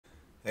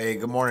Hey,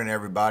 good morning,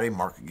 everybody.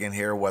 Mark again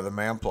here,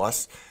 WeatherMan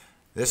Plus.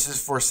 This is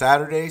for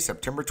Saturday,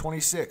 September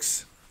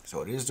 26th.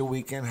 So it is the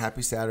weekend.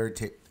 Happy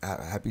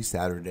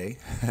Saturday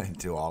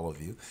to all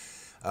of you.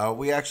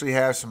 We actually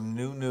have some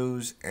new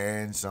news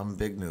and some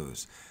big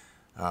news.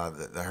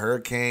 The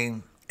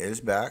hurricane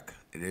is back.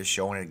 It is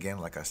showing it again.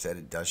 Like I said,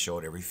 it does show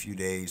it every few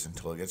days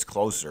until it gets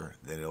closer.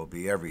 Then it'll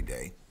be every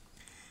day.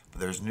 But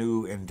there's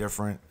new and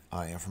different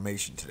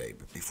information today.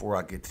 But before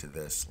I get to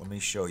this, let me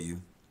show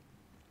you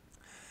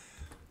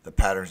the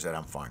patterns that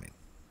I'm finding.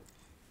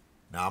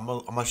 Now, I'm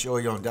going to show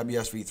you on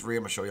WSV3, I'm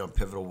going to show you on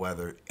Pivotal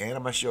Weather, and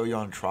I'm going to show you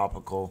on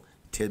Tropical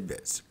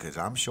Tidbits because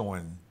I'm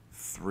showing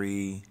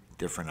three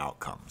different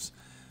outcomes.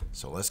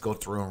 So let's go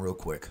through them real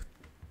quick.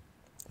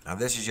 Now,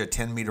 this is your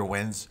 10-meter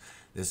winds.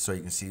 This is so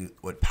you can see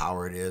what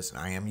power it is.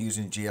 I am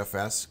using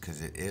GFS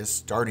because it is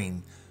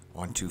starting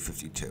on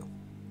 252.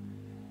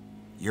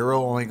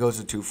 Euro only goes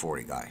to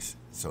 240, guys.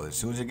 So as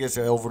soon as it gets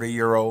over to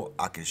Euro,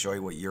 I can show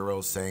you what Euro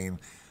is saying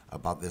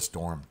about this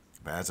storm.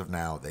 But as of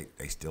now, they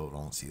still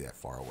don't see that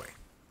far away.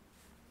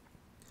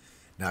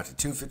 Now to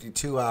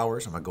 252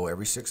 hours, I'm going to go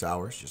every 6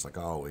 hours, just like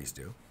I always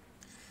do.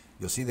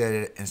 You'll see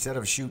that instead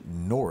of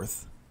shooting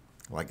north,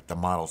 like the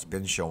model's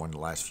been showing the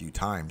last few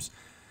times,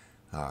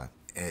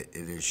 it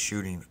is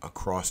shooting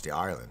across the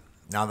island.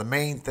 Now the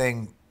main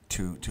thing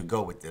to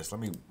go with this,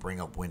 let me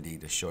bring up Windy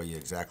to show you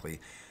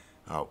exactly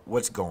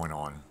what's going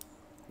on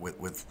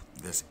with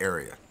this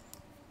area.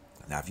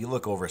 Now if you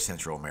look over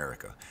Central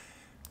America,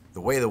 the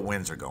way the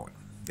winds are going,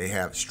 they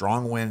have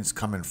strong winds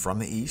coming from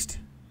the east,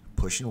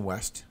 pushing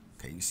west.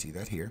 Okay, you see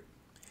that here.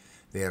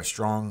 They have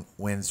strong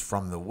winds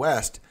from the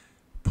west,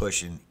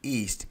 pushing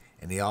east,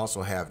 and they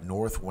also have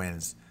north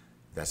winds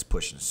that's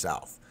pushing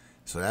south.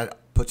 So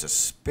that puts a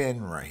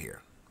spin right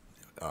here.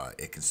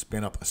 It can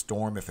spin up a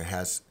storm if it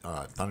has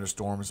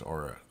thunderstorms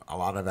or a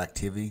lot of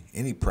activity.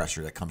 Any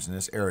pressure that comes in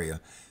this area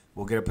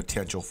will get a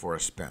potential for a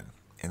spin.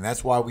 And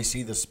that's why we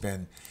see the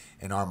spin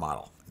in our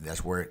model.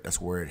 That's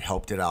where it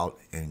helped it out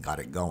and got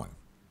it going.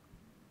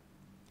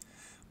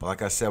 But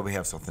like I said, we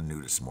have something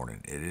new this morning.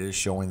 It is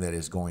showing that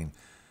it's go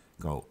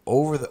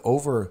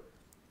over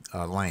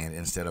land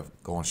instead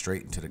of going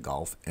straight into the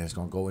Gulf, and it's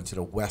going to go into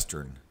the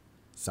western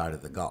side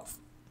of the Gulf.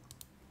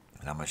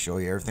 And I'm going to show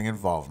you everything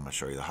involved. I'm going to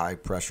show you the high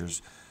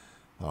pressures,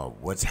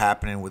 what's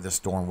happening with the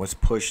storm, what's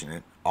pushing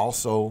it.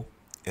 Also,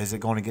 is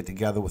it going to get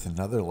together with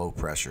another low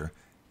pressure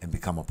and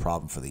become a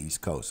problem for the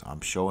East Coast?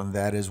 I'm showing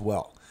that as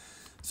well.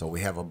 So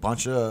we have a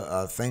bunch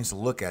of things to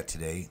look at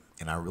today,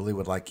 and I really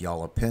would like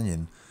y'all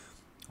opinion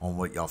on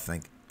what y'all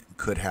think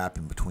could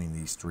happen between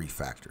these three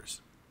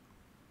factors.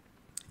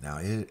 Now,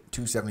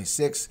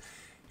 276,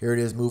 here it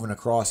is moving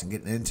across and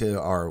getting into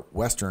our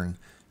western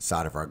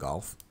side of our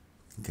Gulf.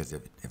 Because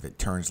if it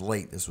turns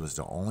late, this was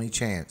the only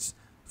chance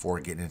for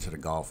it getting into the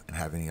Gulf and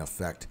have any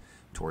effect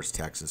towards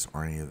Texas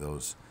or any of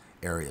those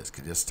areas.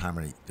 Because this time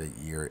of the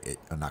year,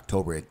 in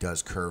October, it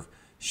does curve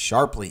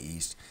sharply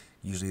east.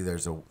 Usually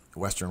there's a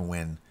western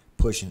wind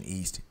pushing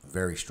east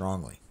very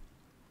strongly.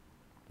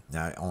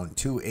 Now, on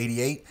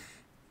 288,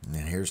 and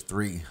then here's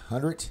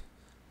 300.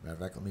 Matter of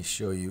fact, let me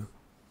show you.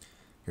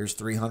 Here's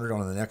 300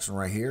 on the next one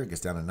right here. It gets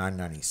down to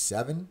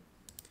 997.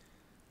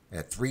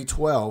 At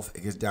 312,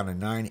 it gets down to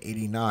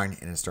 989,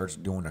 and it starts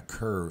doing a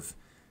curve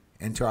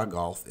into our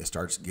Gulf. It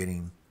starts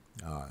getting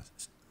a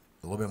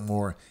little bit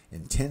more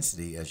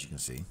intensity, as you can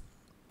see.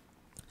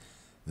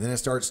 Then it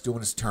starts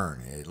doing its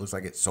turn. It looks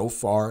like so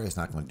far it's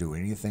not going to do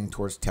anything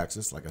towards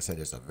Texas. Like I said,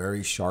 it's a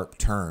very sharp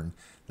turn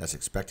that's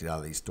expected out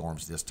of these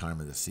storms this time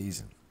of the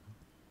season.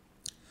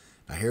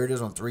 Now here it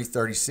is on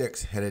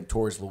 336, headed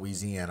towards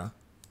Louisiana.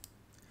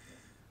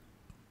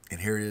 And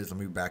here it is.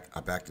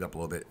 I backed it up a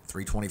little bit.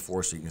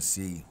 324, so you can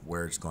see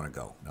where it's going to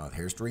go. Now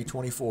here's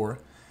 324. A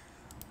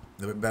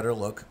little bit better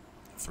look.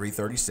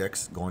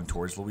 336 going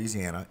towards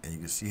Louisiana, and you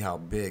can see how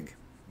big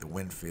the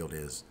wind field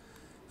is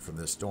from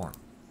this storm.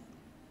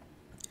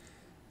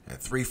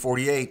 At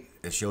 348,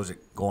 it shows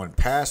it going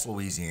past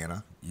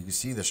Louisiana. You can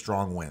see the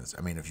strong winds.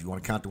 I mean, if you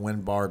want to count the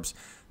wind barbs,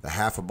 the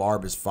half a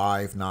barb is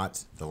 5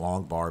 knots. The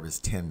long barb is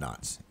 10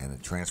 knots. And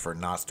the transfer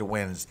knots to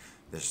winds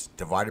is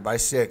divided by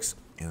 6,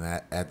 and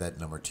add that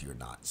number to your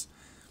knots.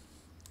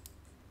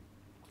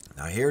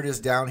 Now here it is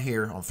down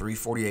here on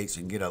 348, so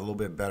you can get a little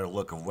bit better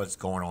look of what's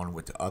going on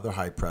with the other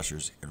high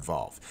pressures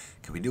involved.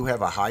 Because we do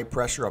have a high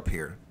pressure up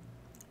here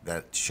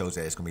that shows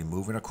that it's going to be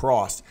moving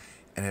across,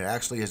 and it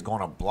actually is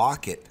going to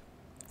block it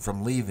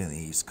from leaving the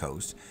East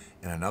Coast.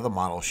 And another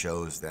model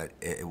shows that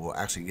it will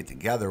actually get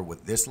together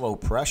with this low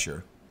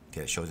pressure.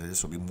 Okay, it shows that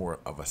this will be more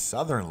of a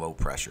southern low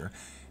pressure,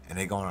 and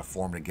they're going to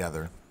form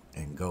together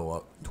and go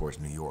up towards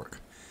New York.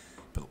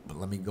 But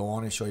let me go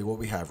on and show you what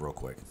we have real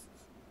quick.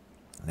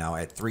 Now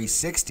at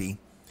 360,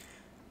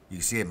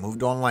 you see it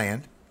moved on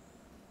land,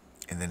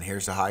 and then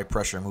here's the high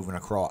pressure moving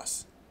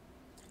across.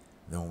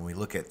 Then when we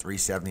look at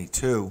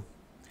 372,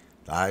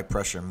 the high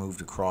pressure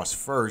moved across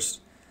first,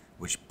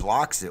 which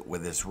blocks it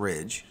with this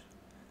ridge,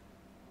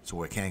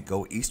 so it can't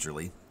go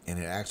easterly, and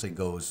it actually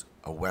goes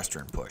a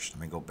western push. Let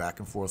me go back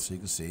and forth so you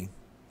can see.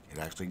 It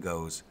actually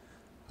goes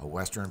a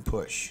western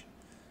push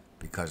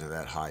because of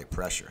that high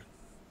pressure.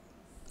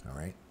 All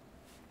right.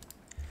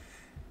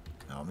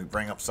 Now let me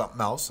bring up something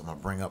else. I'm going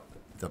to bring up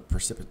the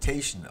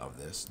precipitation of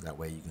this. That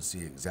way you can see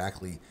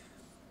exactly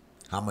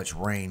how much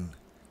rain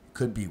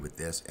could be with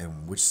this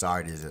and which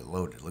side is it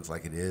loaded. It looks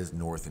like it is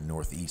north and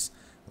northeast,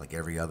 like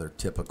every other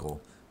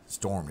typical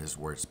storm is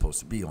where it's supposed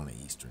to be on the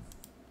eastern.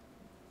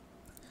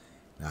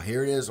 Now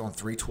here it is on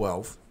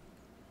 312,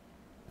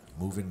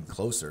 moving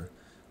closer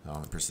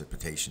on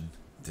precipitation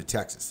to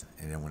Texas.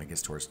 And then when it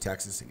gets towards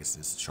Texas, it gets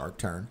this sharp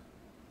turn.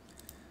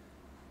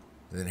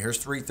 And then here's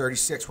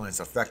 336 when it's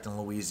affecting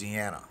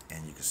Louisiana.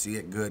 And you can see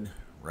it good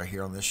right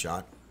here on this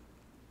shot.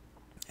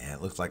 And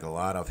it looks like a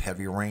lot of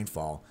heavy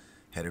rainfall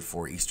headed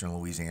for eastern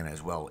Louisiana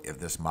as well if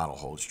this model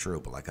holds true.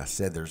 But like I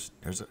said, there's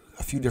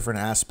a few different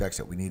aspects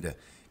that we need to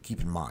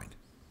keep in mind.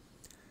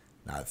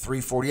 Now at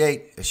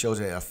 348, it shows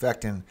it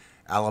affecting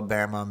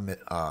Alabama,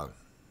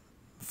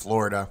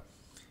 Florida.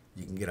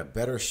 You can get a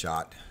better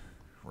shot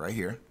right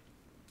here.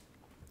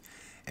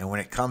 And when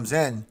it comes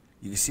in,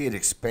 you can see it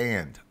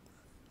expand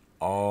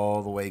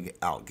all the way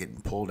out,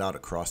 getting pulled out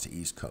across the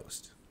East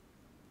Coast.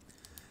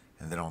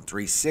 And then on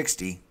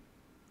 360,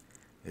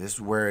 this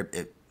is where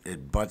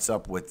it butts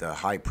up with the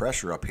high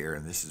pressure up here,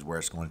 and this is where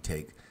it's going to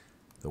take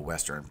the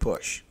western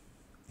push.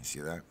 You see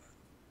that?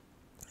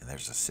 And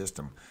there's a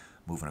system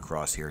moving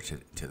across here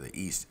to the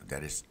east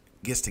that it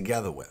gets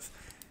together with.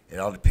 It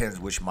all depends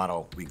which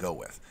model we go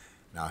with.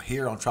 Now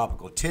here on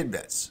Tropical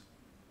Tidbits,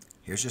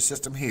 here's your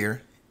system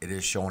here. It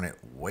is showing it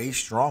way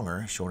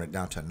stronger, showing it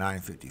down to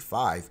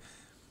 955.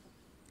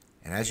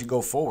 And as you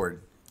go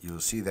forward,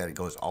 you'll see that it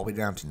goes all the way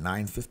down to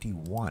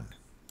 951.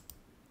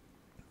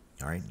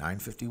 All right,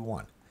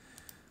 951.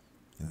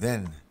 And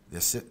then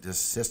this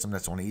system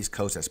that's on the East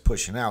Coast that's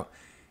pushing out,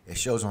 it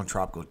shows on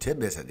Tropical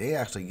Tidbits that they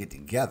actually get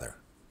together,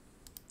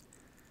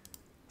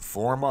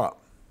 form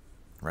up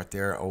right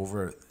there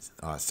over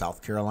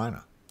South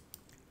Carolina,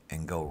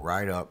 and go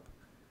right up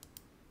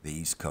the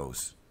East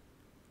Coast,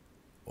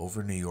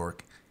 over New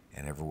York,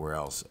 and everywhere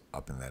else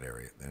up in that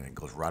area. And it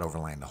goes right over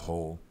land the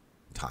whole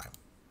time.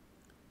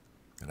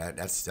 And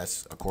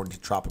that's according to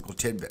Tropical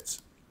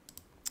Tidbits.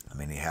 I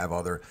mean, they have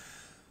other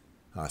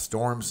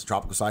storms,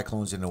 tropical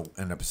cyclones in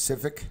the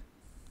Pacific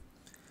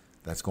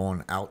that's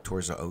going out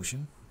towards the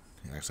ocean.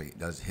 Actually, it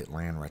does hit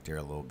land right there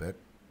a little bit.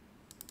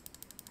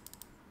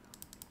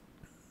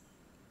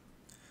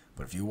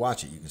 But if you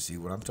watch it, you can see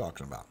what I'm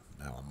talking about.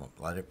 Now, I'm going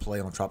to let it play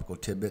on Tropical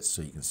Tidbits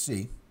so you can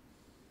see.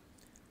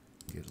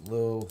 Get a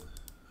little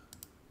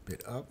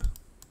bit up.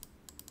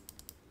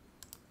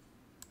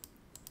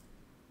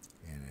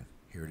 And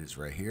here it is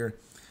right here.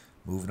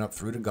 Moving up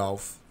through the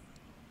Gulf.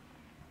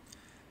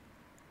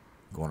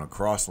 Going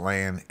across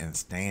land and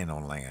staying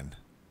on land,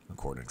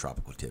 according to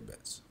Tropical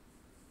Tidbits.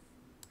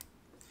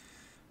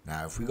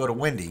 Now, if we go to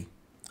windy,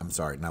 I'm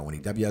sorry, not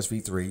windy,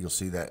 WSV3, you'll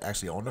see that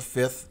actually on the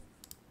 5th,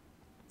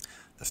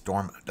 the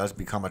storm does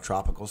become a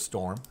tropical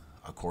storm,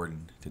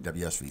 according to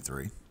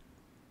WSV3.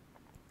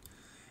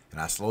 And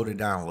I slowed it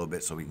down a little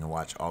bit so we can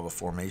watch all the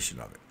formation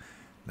of it.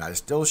 Now, it's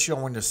still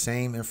showing the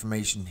same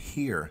information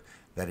here,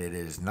 that it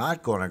is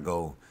not going to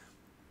go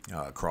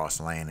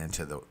across land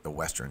into the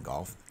western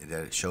Gulf.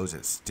 That it shows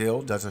it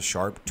still does a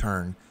sharp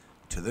turn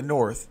to the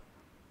north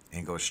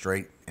and goes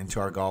straight into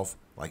our Gulf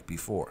like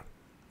before.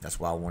 That's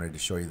why I wanted to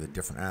show you the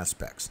different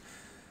aspects.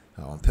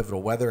 On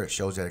Pivotal Weather, it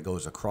shows that it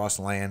goes across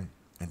land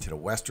into the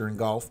western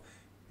Gulf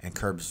and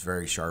curbs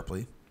very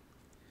sharply.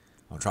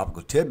 On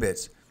Tropical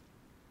Tidbits,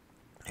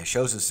 it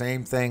shows the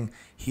same thing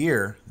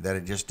here, that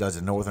it just does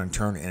a northern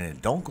turn and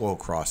it don't go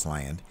across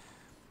land,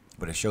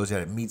 but it shows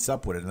that it meets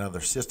up with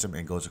another system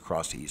and goes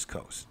across the East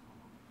Coast.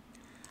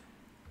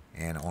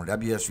 And on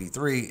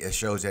WSV3, it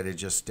shows that it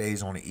just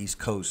stays on the East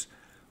Coast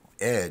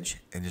edge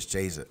and just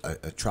stays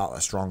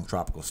a strong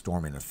tropical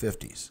storm in the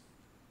 50s.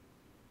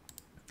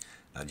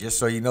 Now, just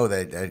so you know,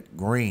 that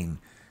green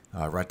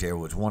right there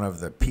was one of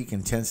the peak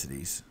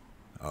intensities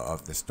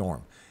of the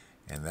storm.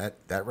 And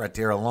that right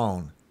there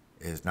alone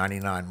is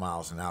 99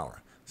 miles an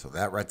hour. So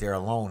that right there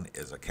alone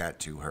is a Cat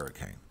 2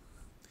 hurricane.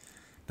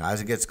 Now,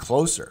 as it gets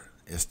closer,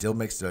 it still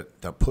makes the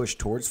push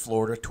towards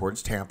Florida,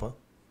 towards Tampa.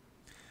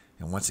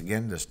 And once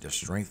again, the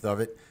strength of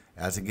it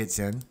as it gets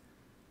in,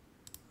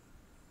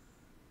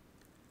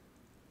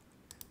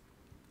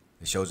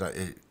 it shows that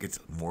it gets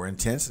more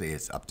intensity.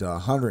 It's up to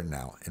 100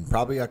 now. And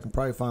I can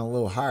probably find a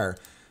little higher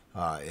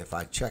if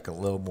I check a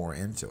little more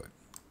into it.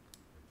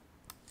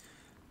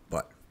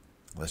 But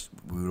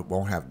we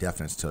won't have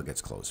definites until it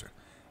gets closer.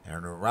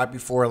 And right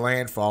before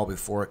landfall,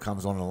 before it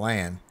comes on the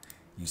land,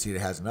 you see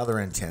it has another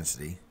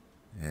intensity.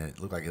 And it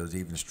looked like it was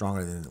even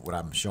stronger than what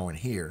I'm showing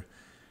here.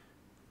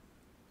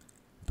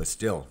 But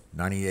still,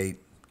 98,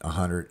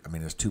 100, I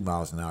mean, it's 2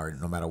 miles an hour.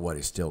 No matter what,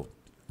 it's still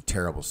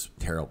terrible.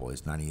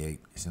 It's 98.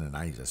 It's in the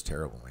 90s. That's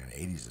terrible, man.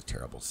 80s is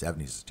terrible.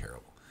 70s is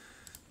terrible.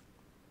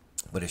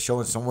 But it's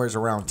showing somewhere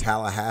around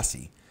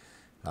Tallahassee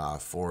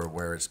for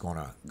where it's going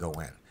to go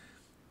in.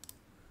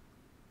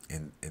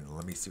 And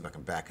let me see if I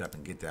can back it up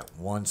and get that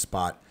one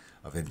spot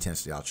of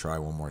intensity. I'll try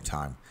one more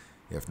time.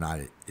 If not,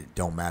 it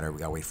don't matter. We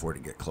got to wait for it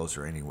to get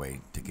closer anyway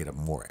to get a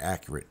more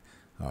accurate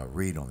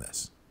read on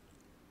this.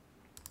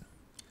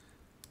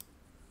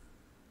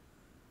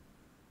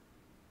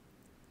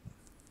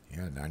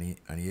 Yeah, 90,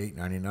 98,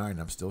 99.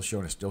 I'm still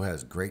showing it still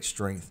has great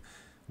strength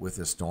with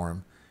this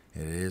storm.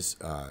 It is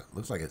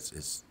looks like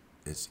it's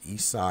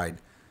east side,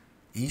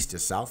 east to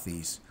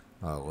southeast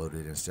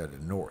loaded instead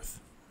of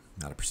north.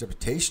 Now the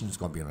precipitation is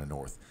going to be on the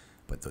north,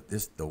 but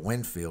the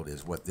wind field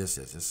is what this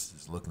is. This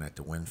is looking at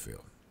the wind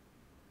field.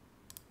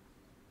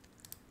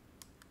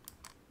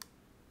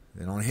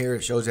 Then on here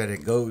it shows that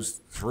it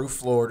goes through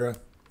Florida,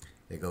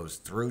 it goes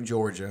through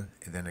Georgia,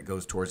 and then it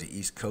goes towards the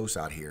east coast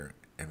out here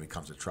and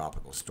becomes a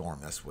tropical storm.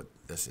 That's what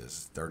this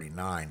is,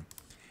 39.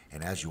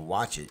 And as you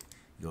watch it,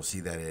 you'll see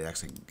that it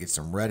actually gets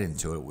some red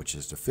into it, which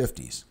is the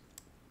 50s.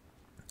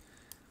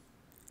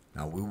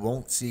 Now, we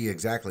won't see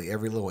exactly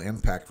every little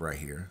impact right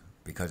here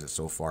because it's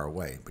so far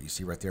away. But you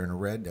see right there in the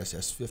red, that's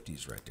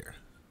 50s right there.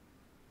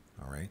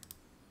 All right?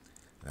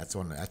 That's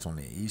on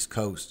the east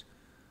coast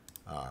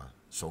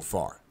so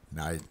far.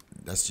 Now,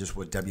 that's just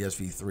what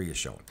WSV3 is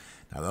showing.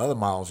 Now, the other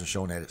models are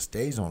showing that it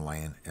stays on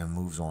land and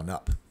moves on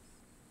up.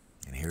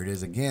 And here it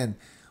is again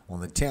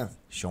on the 10th,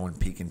 showing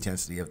peak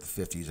intensity of the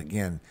 50s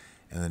again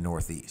in the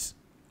northeast.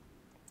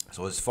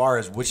 So as far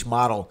as which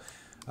model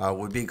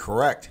would be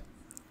correct,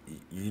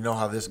 you know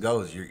how this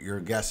goes. Your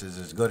guess is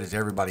as good as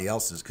everybody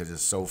else's because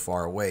it's so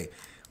far away.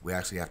 We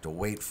actually have to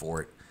wait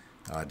for it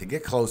to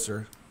get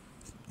closer.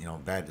 You know,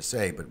 bad to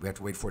say, but we have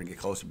to wait for it to get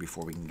closer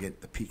before we can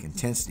get the peak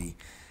intensity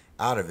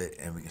out of it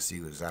and we can see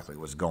exactly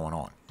what's going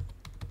on.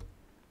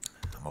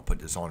 I'm going to put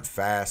this on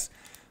fast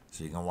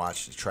so you can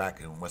watch the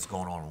track and what's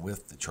going on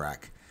with the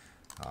track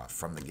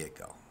from the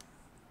get-go.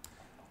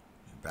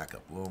 Back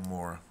up a little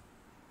more.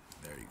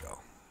 There you go.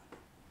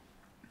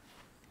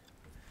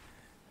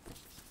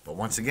 But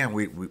once again,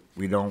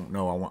 we don't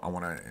know. I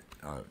want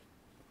to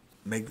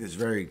make this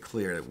very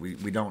clear that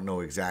we don't know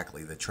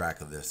exactly the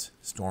track of this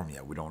storm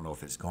yet. We don't know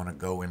if it's going to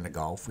go in the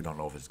Gulf. We don't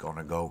know if it's going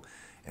to go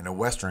in the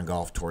western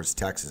Gulf towards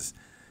Texas.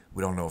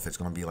 We don't know if it's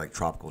going to be like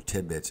tropical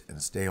tidbits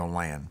and stay on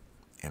land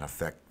and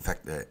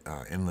affect the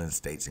inland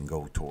states and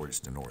go towards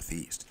the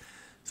northeast.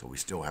 So we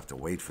still have to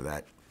wait for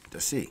that to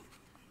see.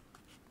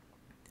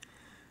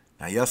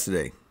 Now,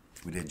 yesterday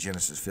we did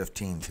Genesis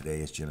 15. Today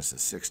is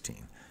Genesis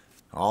 16.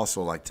 I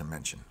also like to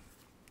mention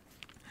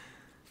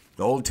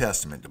the Old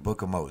Testament, the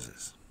book of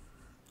Moses.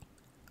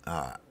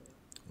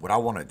 What I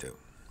want to do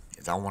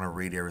is I want to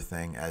read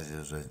everything as it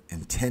was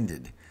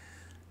intended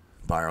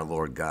by our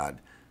Lord God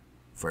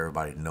for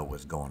everybody to know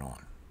what's going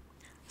on.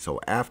 So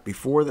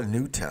before the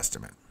New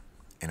Testament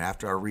and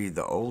after I read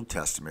the Old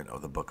Testament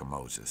of the book of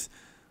Moses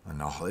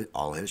and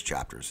all his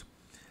chapters,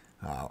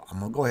 I'm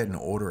going to go ahead and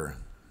order,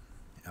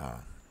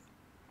 I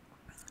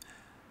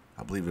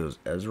believe it was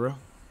Ezra,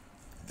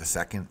 the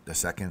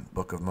second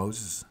book of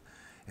Moses.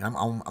 And I'm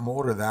going to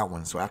order that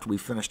one. So after we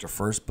finish the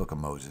first book of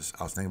Moses,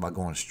 I was thinking about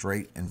going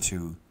straight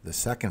into the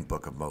second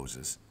book of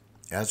Moses,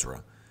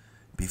 Ezra,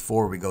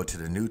 before we go to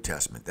the New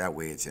Testament. That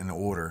way it's in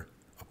order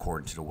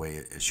according to the way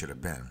it should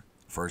have been.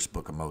 First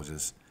book of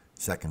Moses,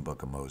 second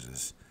book of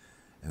Moses,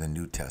 and the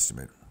New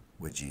Testament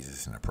with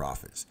Jesus and the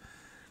prophets.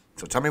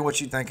 So tell me what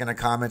you think in the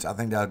comments. I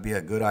think that would be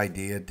a good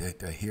idea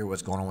to hear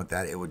what's going on with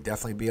that. It would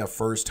definitely be a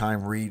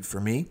first-time read for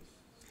me.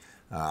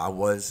 I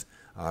was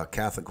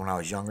Catholic when I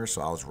was younger,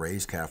 so I was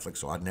raised Catholic,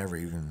 so I'd never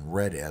even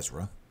read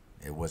Ezra.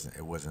 It wasn't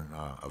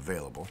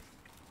available.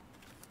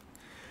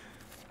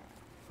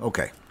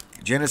 Okay,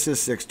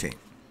 Genesis 16.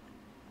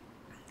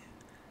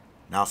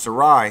 Now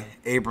Sarai,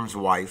 Abram's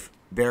wife,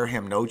 bare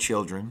him no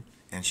children,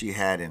 and she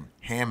had an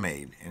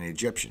handmaid, an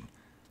Egyptian,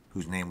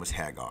 whose name was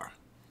Hagar.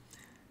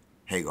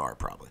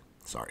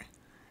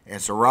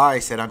 And Sarai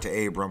said unto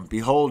Abram,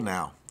 Behold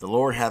now, the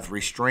Lord hath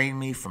restrained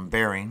me from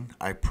bearing,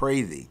 I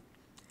pray thee.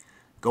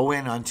 Go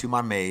in unto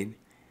my maid,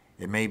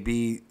 it may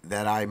be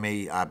that I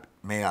may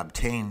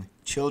obtain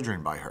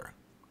children by her.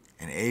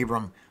 And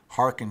Abram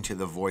hearkened to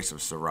the voice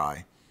of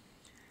Sarai.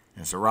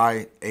 And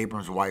Sarai,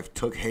 Abram's wife,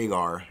 took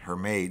Hagar, her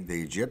maid,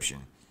 the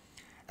Egyptian,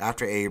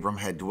 after Abram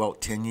had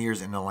dwelt 10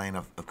 years in the land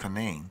of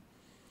Canaan,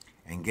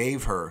 and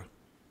gave her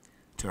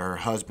to her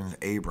husband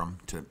Abram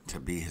to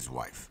be his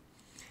wife.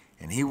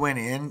 And he went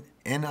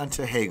in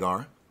unto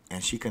Hagar,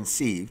 and she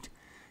conceived.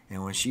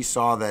 And when she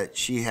saw that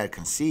she had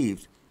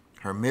conceived,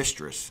 her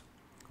mistress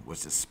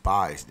was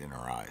despised in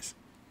her eyes.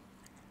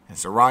 And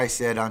Sarai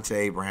said unto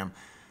Abraham,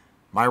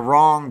 My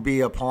wrong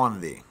be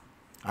upon thee.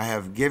 I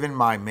have given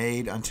my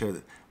maid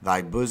unto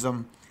thy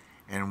bosom.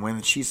 And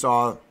when she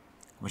saw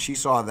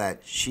that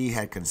she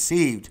had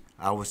conceived,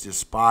 I was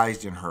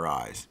despised in her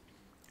eyes.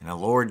 And the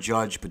Lord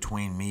judged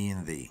between me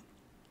and thee.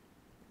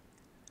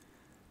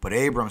 But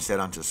Abram said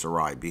unto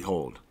Sarai,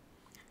 Behold,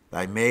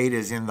 thy maid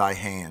is in thy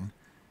hand.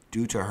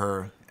 Do to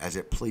her as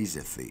it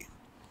pleaseth thee.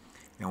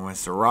 And when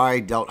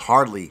Sarai dealt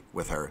hardly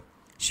with her,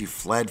 she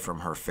fled from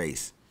her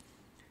face.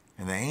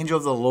 And the angel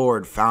of the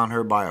Lord found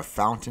her by a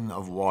fountain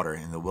of water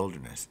in the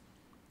wilderness,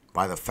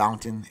 by the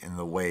fountain in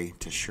the way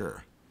to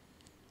Shur.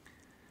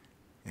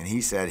 And he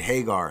said,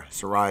 Hagar,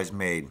 Sarai's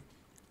maid,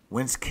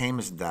 whence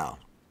camest thou?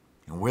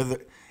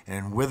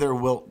 And whither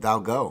wilt thou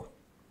go?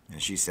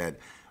 And she said,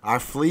 I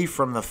flee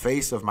from the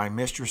face of my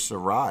mistress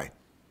Sarai.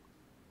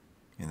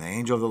 And the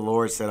angel of the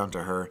Lord said unto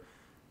her,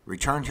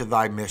 Return to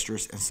thy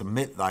mistress, and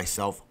submit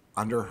thyself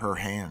under her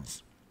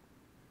hands.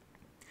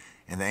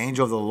 And the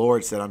angel of the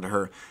Lord said unto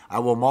her, I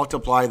will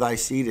multiply thy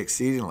seed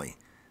exceedingly,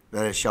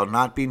 that it shall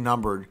not be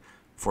numbered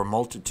for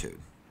multitude.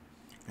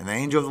 And the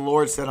angel of the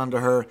Lord said unto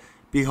her,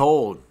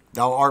 Behold,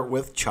 thou art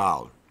with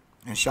child,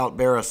 and shalt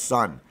bear a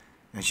son,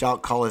 and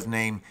shalt call his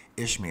name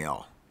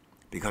Ishmael,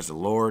 because the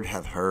Lord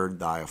hath heard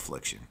thy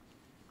affliction.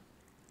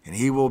 And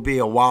he will be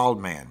a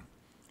wild man.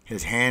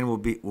 His hand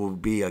will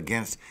be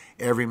against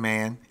every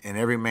man, and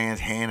every man's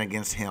hand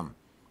against him.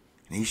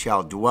 And he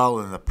shall dwell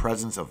in the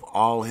presence of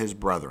all his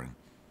brethren.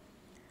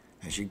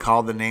 And she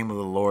called the name of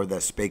the Lord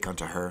that spake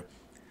unto her,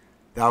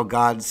 Thou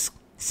God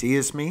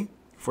seest me?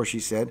 For she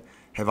said,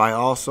 Have I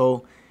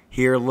also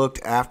here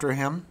looked after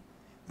him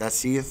that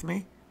seeth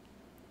me?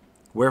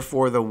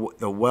 Wherefore the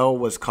well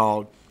was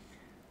called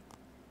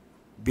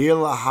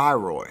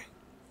Beer-lahai-roi.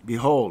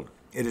 Behold,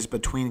 it is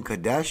between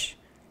Kadesh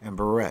and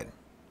Bered.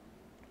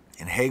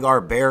 And Hagar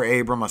bare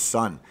Abram a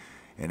son,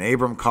 and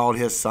Abram called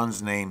his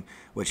son's name,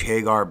 which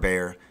Hagar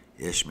bare,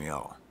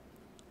 Ishmael.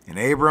 And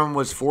Abram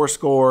was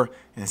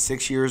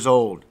 86 years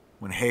old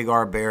when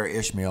Hagar bare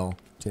Ishmael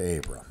to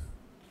Abram.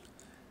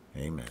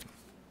 Amen.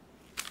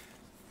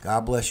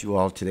 God bless you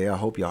all today. I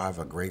hope y'all have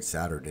a great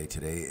Saturday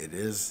today. It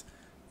is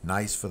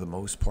nice for the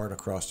most part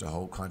across the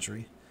whole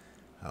country.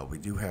 We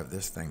do have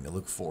this thing to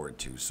look forward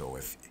to. So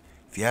if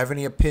you have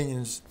any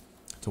opinions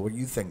to what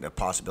you think the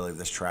possibility of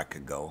this track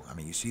could go, I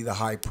mean, you see the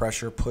high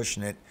pressure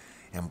pushing it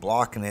and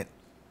blocking it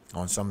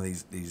on some of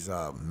these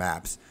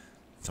maps,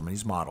 some of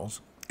these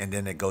models, and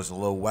then it goes a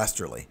little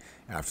westerly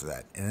after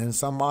that. And then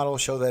some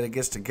models show that it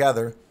gets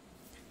together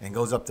and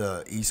goes up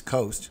the East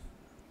Coast.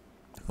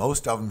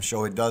 Most of them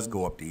show it does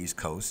go up the East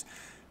Coast,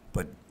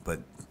 but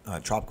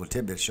Tropical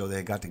Tidbits show that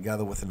it got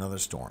together with another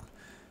storm.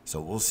 So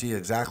we'll see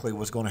exactly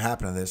what's going to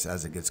happen to this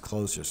as it gets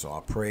closer. So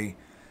I pray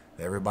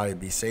that everybody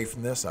be safe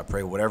from this. I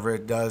pray whatever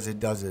it does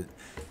it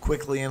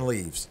quickly and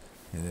leaves,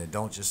 and it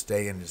don't just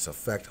stay and just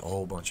affect a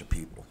whole bunch of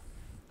people.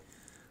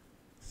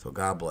 So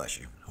God bless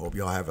you. Hope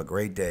y'all have a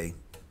great day.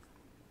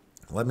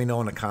 Let me know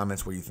in the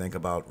comments what you think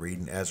about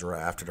reading Ezra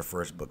after the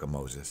first book of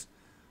Moses.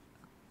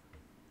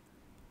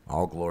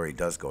 All glory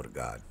does go to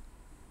God.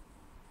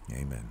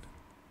 Amen.